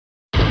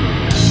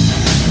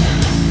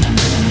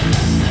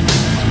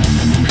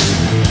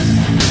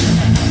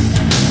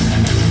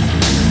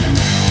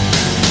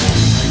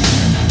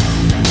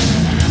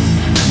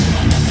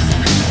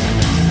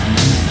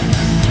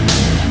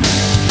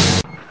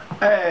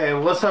Hey,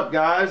 what's up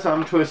guys?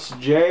 I'm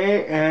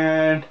TwystidJ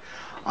and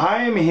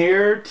I am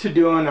here to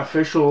do an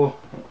official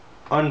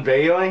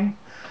unveiling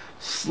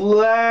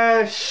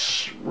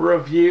slash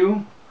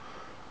review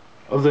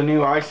of the new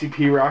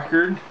ICP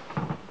record,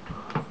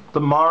 The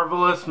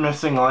Marvelous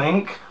Missing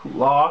Link,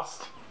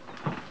 Lost.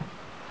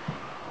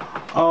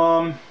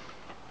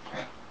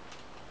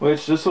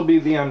 Which this will be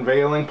the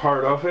unveiling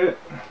part of it,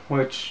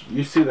 which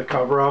you see the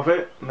cover of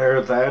it,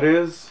 there that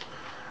is.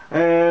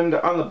 And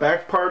on the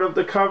back part of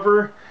the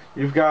cover,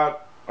 you've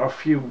got a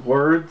few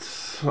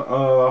words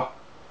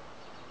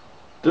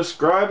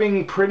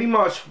describing pretty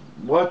much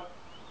what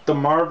the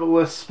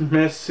Marvelous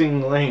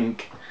Missing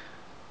Link,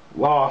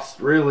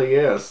 Lost, really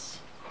is.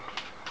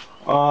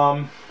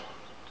 And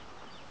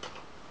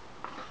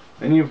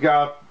you've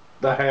got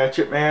the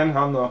Hatchet Man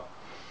on the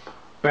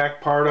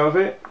back part of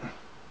it,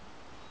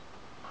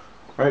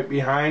 right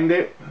behind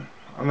it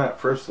on that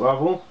first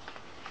level.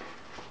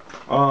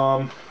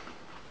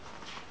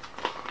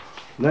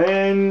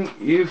 Then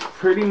you've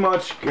pretty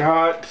much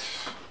got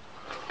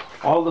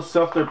all the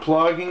stuff they're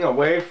plugging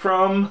away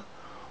from,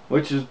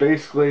 which is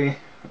basically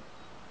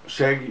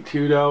Shaggy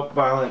 2 Dope,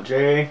 Violent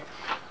J,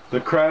 the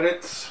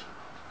credits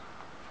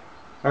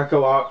that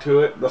go out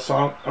to it, the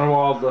song,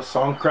 all the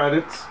song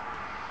credits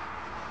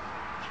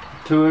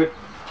to it,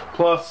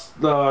 plus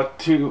the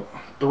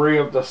 3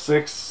 of the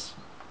 6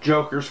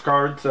 Joker's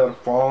cards that are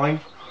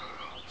falling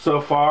so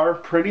far.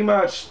 Pretty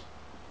much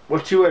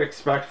what you would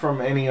expect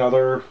from any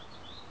other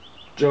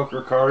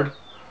Joker card.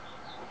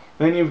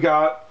 Then you've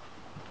got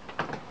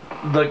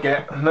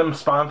them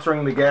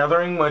sponsoring the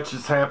gathering, which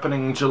is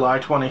happening July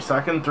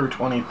 22nd through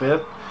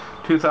 25th,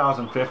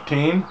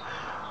 2015.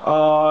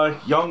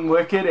 Young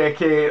Wicked,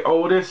 aka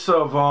Otis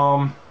of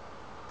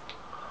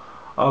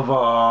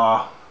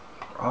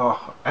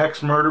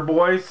ex-Murder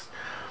Boys,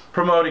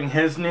 promoting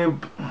his new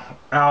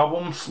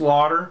album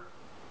Slaughter,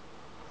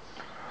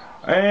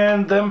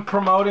 and them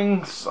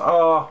promoting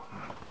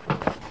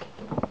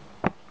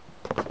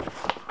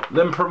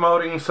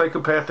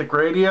Psychopathic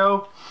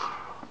Radio.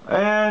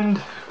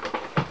 And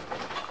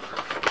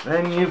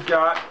then you've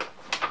got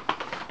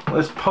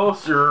this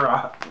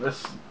poster,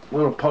 this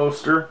little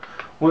poster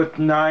with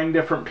 9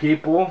 different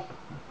people,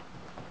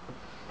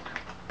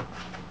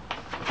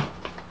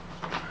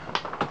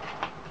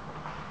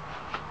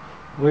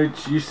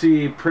 which you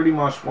see pretty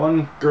much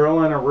one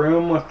girl in a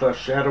room with a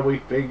shadowy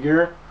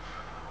figure,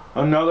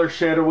 another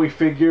shadowy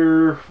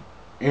figure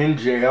in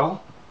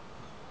jail,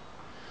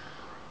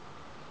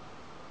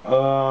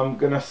 I'm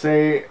gonna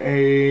say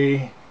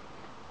a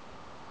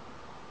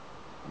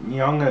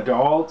young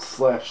adult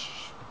slash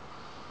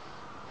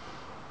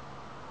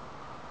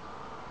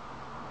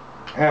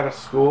at a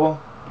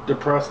school,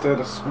 depressed at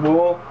a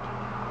school,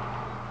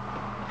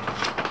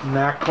 in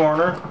that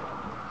corner.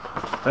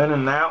 Then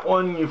in that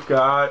one you've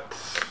got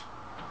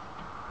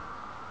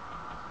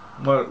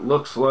what it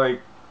looks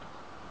like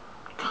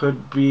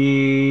could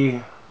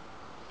be,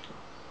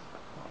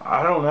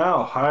 I don't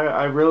know,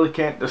 I really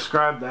can't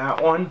describe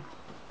that one.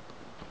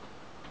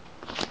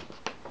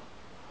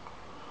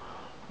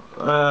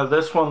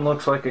 This one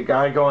looks like a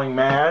guy going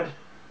mad.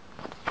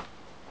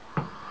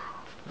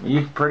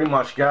 You can pretty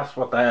much guess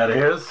what that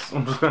is.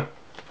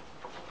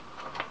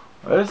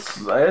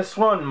 This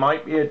one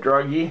might be a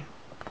druggie.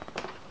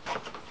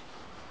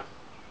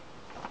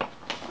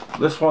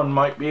 This one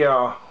might be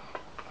a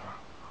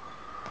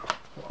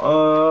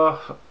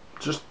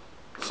just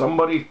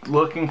somebody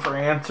looking for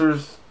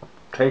answers,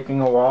 taking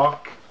a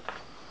walk.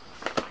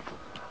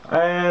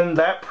 And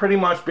that pretty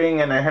much being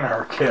an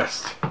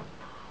anarchist.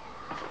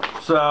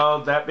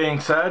 So that being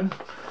said,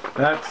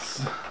 that's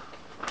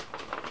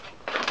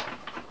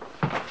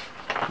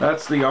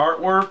the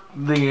artwork,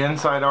 the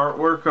inside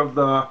artwork of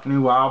the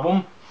new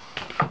album.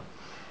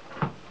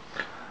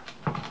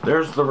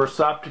 There's the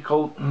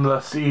receptacle,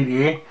 the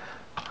CD,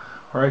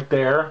 right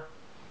there,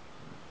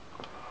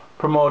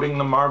 promoting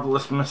the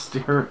Marvelous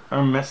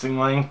Missing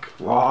Link,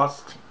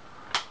 Lost.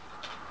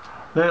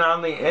 Then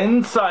on the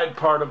inside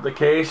part of the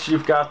case,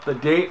 you've got the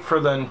date for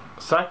the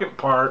second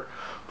part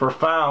for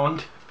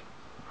Found.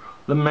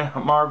 The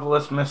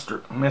Marvelous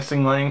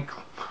Missing Link,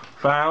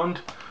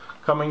 Found,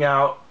 coming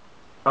out,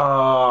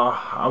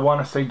 I want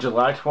to say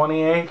July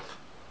 28th.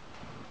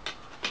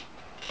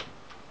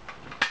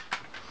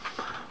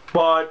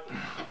 But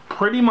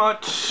pretty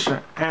much,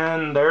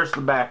 and there's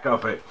the back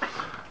of it,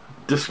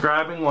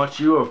 describing what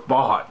you have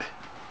bought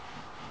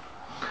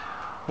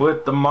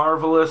with the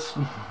Marvelous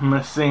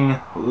Missing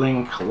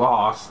Link,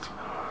 Lost.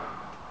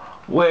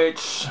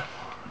 Which,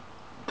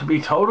 to be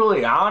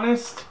totally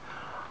honest,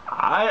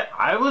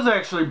 I was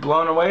actually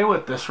blown away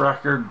with this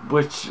record,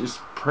 which is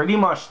pretty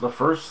much the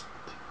first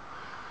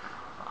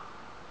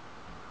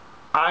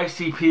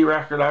ICP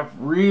record I've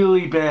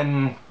really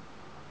been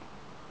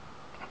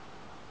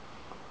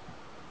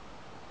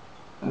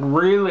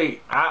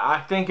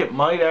I think it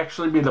might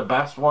actually be the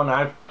best one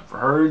I've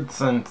heard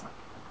since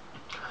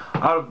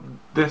out of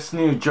this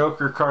new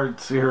Joker card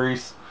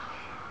series.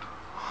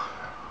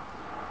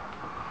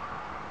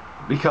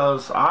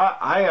 because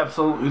I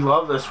absolutely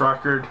love this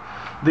record.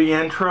 The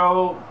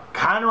intro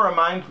kind of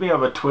reminds me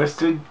of a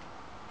Twystid.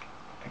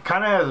 It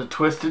kind of has a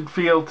Twystid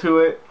feel to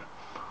it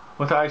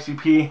with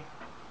ICP.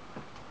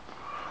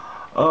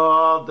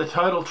 The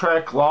title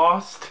track,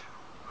 Lost.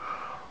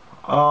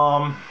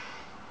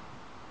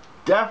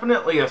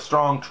 Definitely a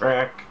strong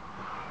track.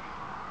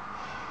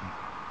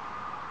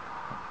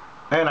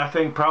 And I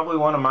think probably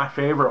one of my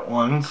favorite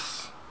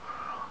ones.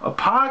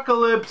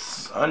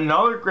 Apocalypse,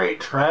 another great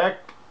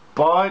track,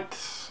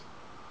 but,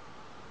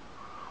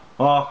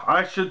 well,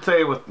 I should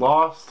say with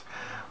Lost.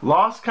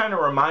 Lost kind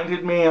of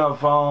reminded me of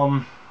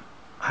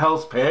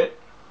Hell's Pit.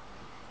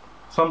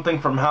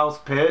 Something from Hell's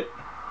Pit.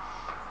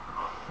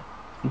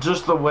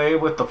 Just the way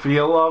with the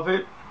feel of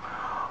it.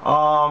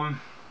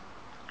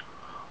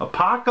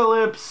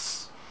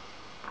 Apocalypse,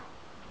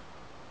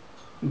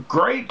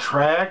 great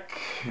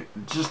track.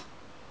 Just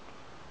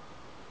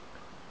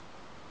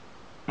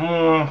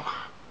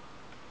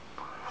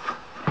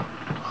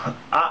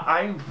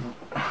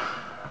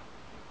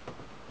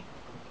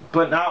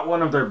but not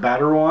one of their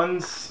better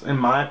ones, in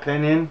my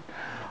opinion.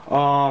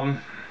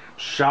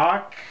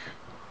 Shock.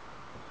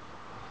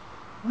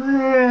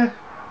 That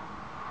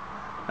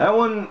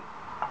one,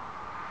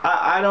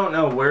 I don't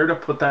know where to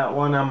put that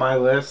one on my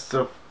list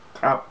of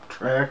top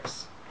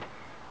tracks.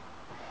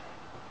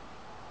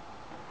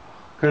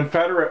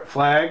 Confederate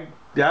Flag,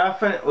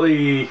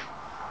 definitely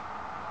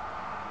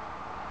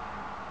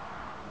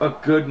a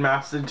good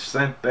message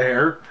sent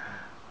there.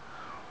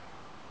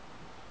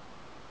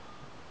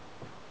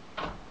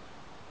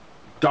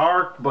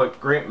 Dark, but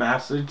great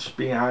message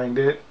behind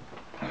it.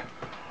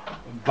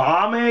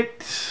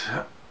 Vomit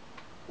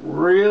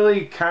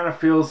really kind of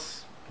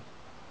feels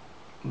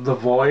the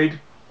void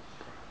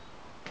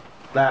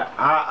that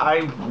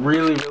I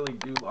really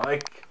do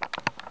like.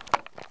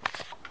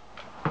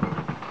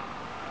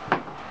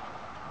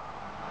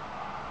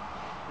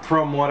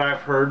 From what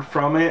I've heard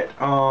from it,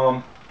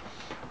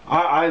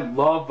 I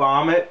love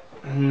Vomit.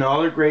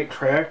 Another great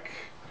track.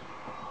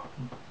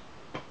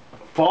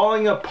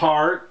 Falling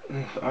Apart,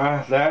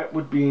 that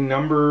would be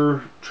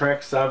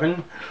track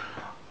 7.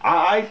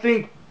 I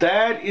think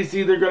that is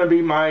either going to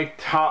be my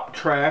top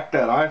track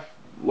that I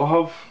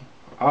love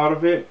out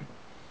of it.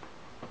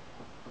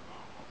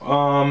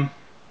 Only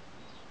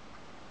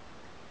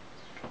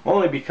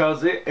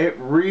because it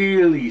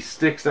really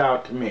sticks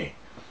out to me.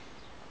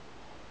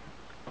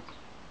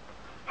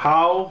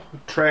 How,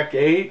 track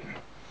 8.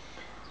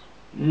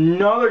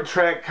 Another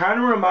track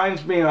kind of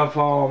reminds me of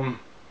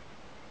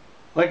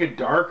like a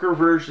darker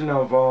version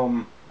of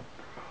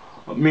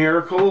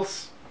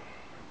Miracles.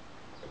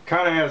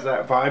 Kind of has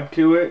that vibe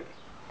to it.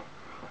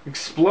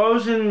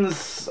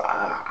 Explosions,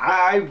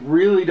 I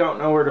really don't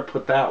know where to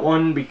put that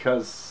one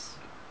because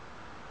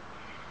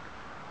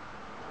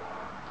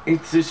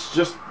it's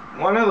just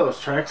one of those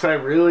tracks I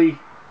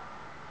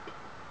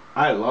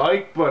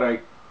like,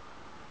 but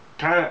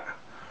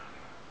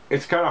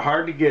it's kind of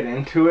hard to get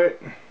into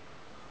it.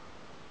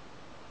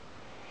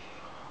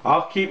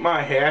 I'll Keep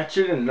My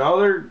Hatchet,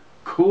 another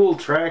cool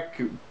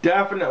track,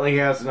 definitely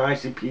has an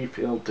ICP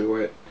feel to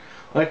it.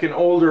 Like an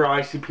older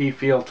ICP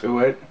feel to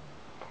it.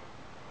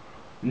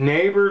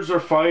 Neighbors Are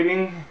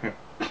Fighting.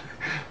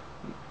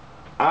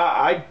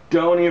 I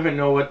don't even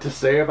know what to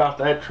say about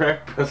that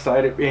track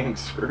beside it being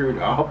screwed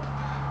up.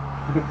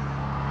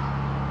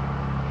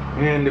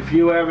 And if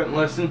you haven't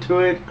listened to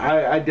it,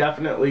 I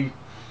definitely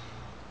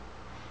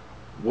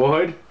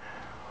would.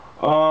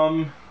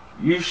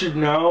 You Should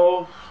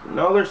Know,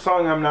 another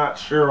song I'm not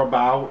sure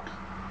about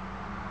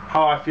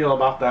how I feel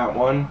about that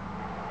one.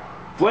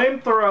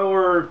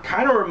 Flamethrower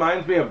kind of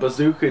reminds me of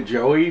Bazooka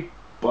Joey,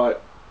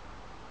 but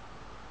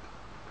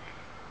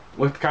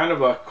with kind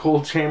of a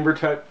cool chamber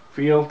type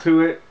feel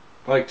to it,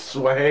 like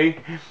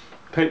Sway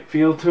type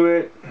feel to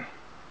it.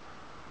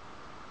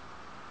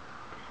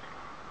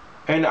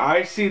 And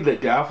I See the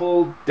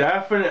Devil,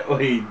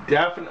 definitely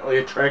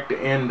a track to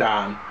end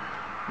on,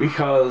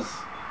 because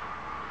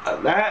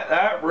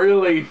that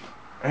really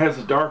has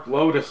a Dark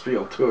Lotus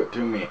feel to it to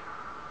me.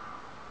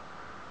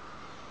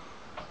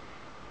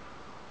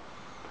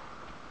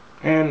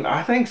 And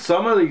I think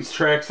some of these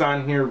tracks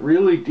on here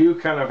really do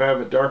kind of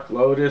have a Dark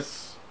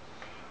Lotus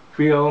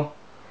feel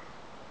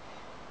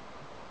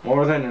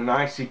more than an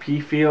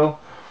ICP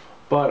feel.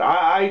 But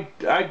I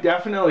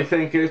definitely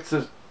think it's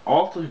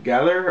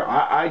altogether,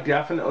 I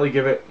definitely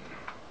give it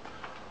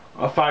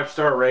a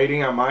 5-star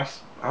rating on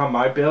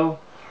my bill.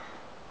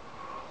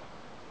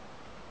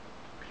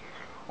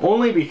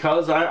 Only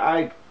because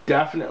I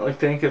definitely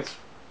think it's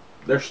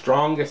their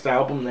strongest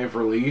album they've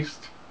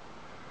released.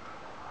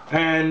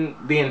 And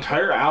the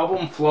entire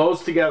album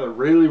flows together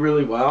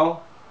really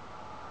well.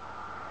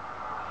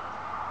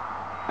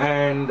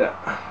 And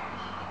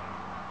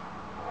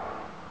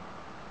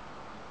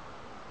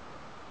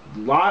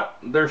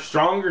their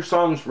stronger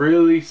songs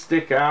really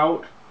stick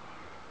out.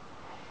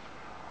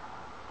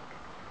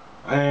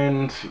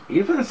 And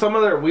even some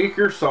of their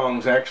weaker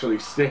songs actually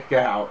stick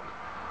out.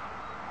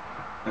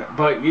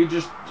 But you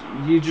just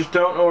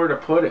don't know where to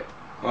put it.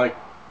 Like,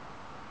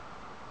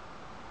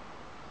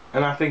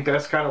 and I think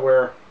that's kind of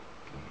where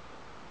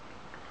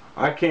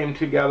I came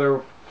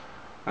together.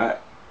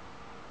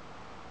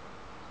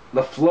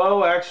 The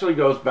flow actually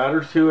goes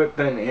better to it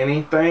than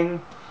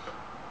anything,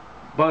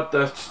 but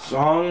the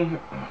songs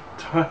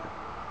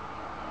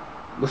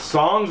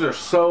are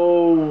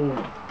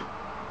so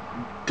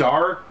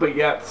dark, but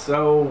yet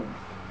so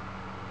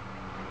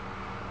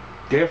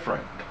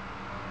different.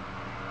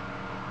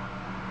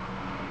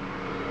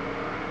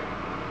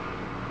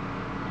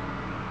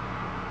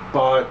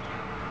 But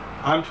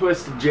I'm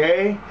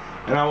TwystidJ,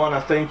 and I want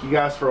to thank you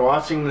guys for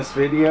watching this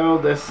video.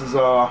 This is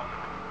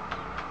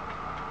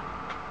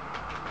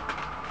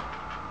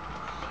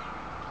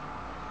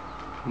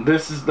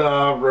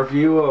the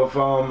review of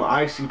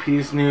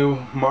ICP's new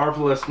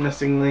Marvelous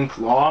Missing Link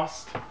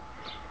Lost,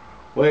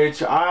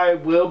 which I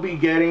will be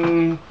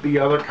getting the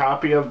other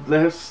copy of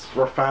this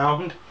for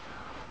found,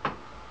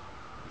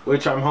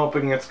 which I'm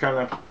hoping it's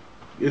gonna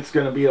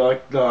be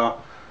like the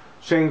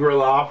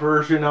Shangri-La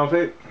version of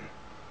it.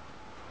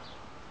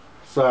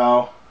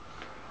 So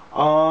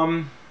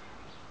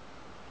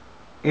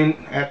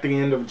at the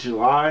end of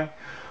July.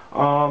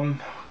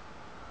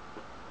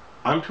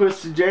 I'm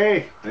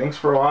TwystidJ. Thanks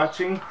for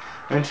watching,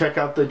 and check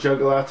out the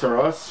Juggalettes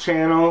Are Us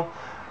channel,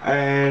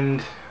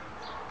 and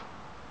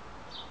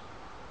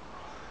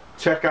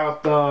check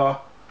out the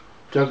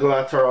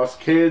Juggalettes Are Us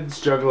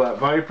Kids, Juggalette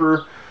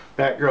Viper,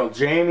 Batgirl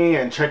Jamie,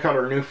 and check out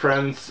our new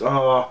friends,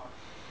 Ninja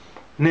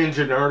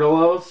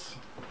Nerdalos.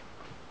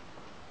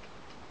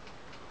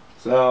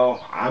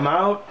 So, I'm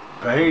out.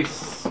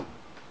 Peace.